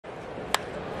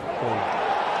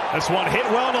This one hit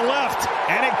well to left,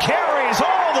 and it carries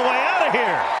all the way out of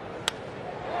here.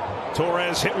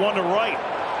 Torres hit one to right.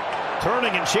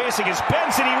 Turning and chasing is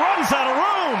Benson. He runs out of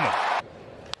room.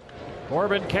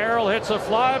 Corbin Carroll hits a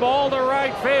fly ball to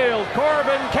right field.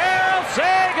 Corbin Carroll,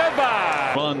 say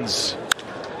goodbye. Runs.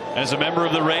 As a member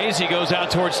of the Rays, he goes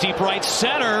out towards deep right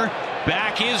center.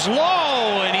 Back is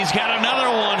low, and he's got another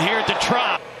one here at the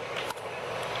trot.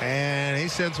 And he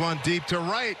sends one deep to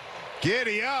right.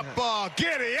 Giddy up, ball,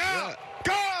 giddy up,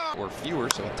 go! Or fewer,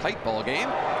 so a tight ball game.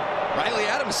 Riley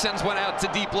Adams sends one out to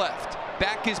deep left.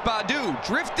 Back is Baddoo,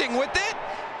 drifting with it,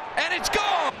 and it's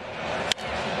gone!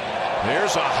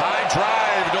 There's a high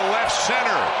drive to left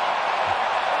center.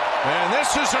 And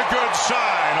this is a good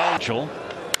sign.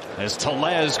 As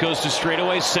Tellez goes to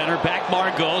straightaway center, back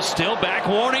Margot, still back,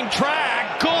 warning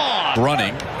track, gone!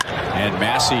 Running, and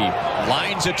Massey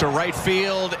lines it to right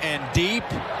field and deep,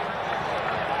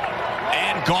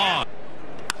 and gone.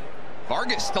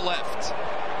 Vargas to left.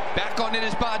 Back on it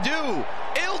is Baddoo.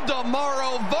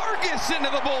 Ildemaro Vargas into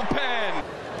the bullpen.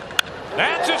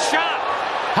 That's a shot.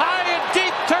 High and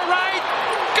deep to right.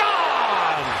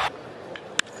 Gone.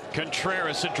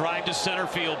 Contreras, a drive to center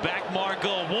field, back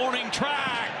Margot, warning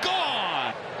track,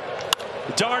 gone!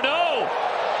 Darno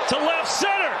to left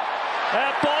center.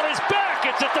 That ball is back.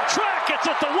 It's at the track. It's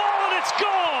at the wall, and it's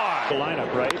gone. The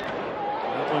lineup, right?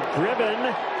 That one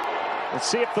driven. Let's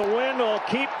see if the wind will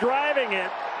keep driving it.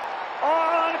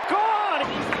 On, gone!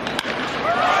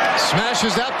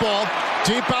 Smashes that ball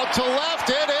deep out to left.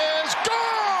 It is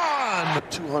gone!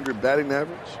 200 batting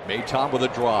average. Mayton with a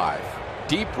drive.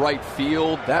 Deep right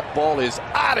field. That ball is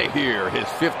out of here. His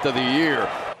 5th of the year.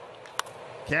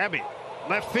 Cabby,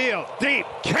 left field, deep,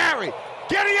 carry,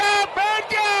 giddy up and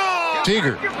go!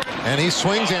 Seager, and he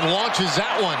swings and launches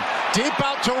that one deep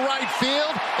out to right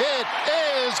field. It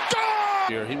is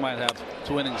gone! He might have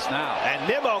 2 innings now. And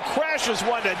Nimmo crashes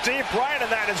one to deep right,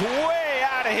 and that is way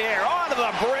out of here, onto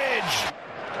the bridge.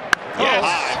 Yes.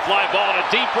 High fly ball to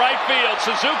deep right field.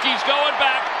 Suzuki's going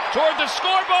back toward the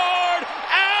scoreboard.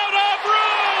 Out of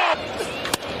room!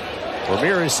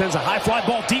 Ramirez sends a high fly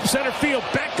ball deep center field.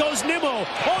 Back goes Nimmo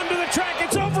onto the track.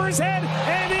 It's over his head,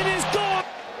 and it is gone.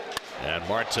 And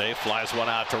Marte flies one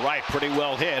out to right. Pretty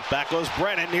well hit. Back goes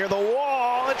Brennan near the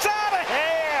wall. It's out of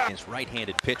here. His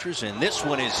right-handed pitchers, and this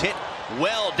one is hit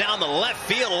well down the left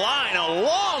field line. A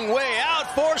long way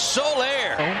out for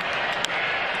Soler.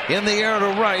 In the air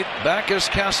to right. Back is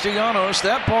Castellanos.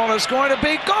 That ball is going to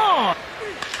be gone.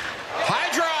 High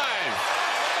drive.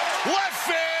 Left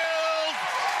field.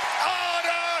 Out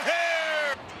of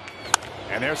here.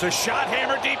 And there's a shot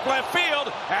hammer deep left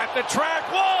field at the track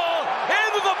wall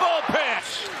into the bullpen.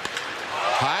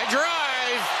 High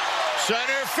drive.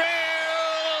 Center field.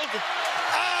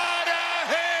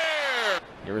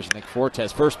 Here is Nick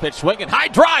Fortes. First pitch swinging. High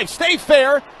drive. Stay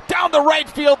fair. Down the right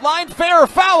field line. Fair or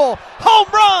foul. Home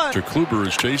run. Kluber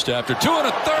is chased after 2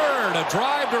 1/3. A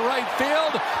drive to right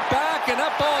field. Back, and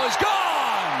that ball is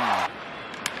gone.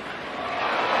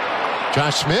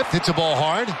 Josh Smith hits a ball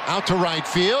hard out to right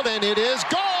field, and it is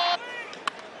gone.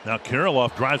 Now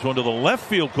Kirilloff drives one to the left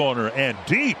field corner and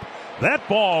deep. That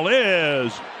ball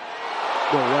is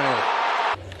away.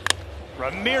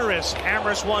 Ramirez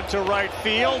hammers one to right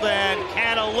field, and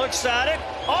Canna looks at it.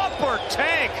 Upper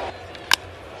tank.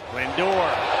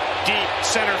 Lindor, deep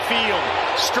center field.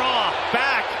 Straw,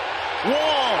 back,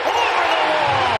 wall.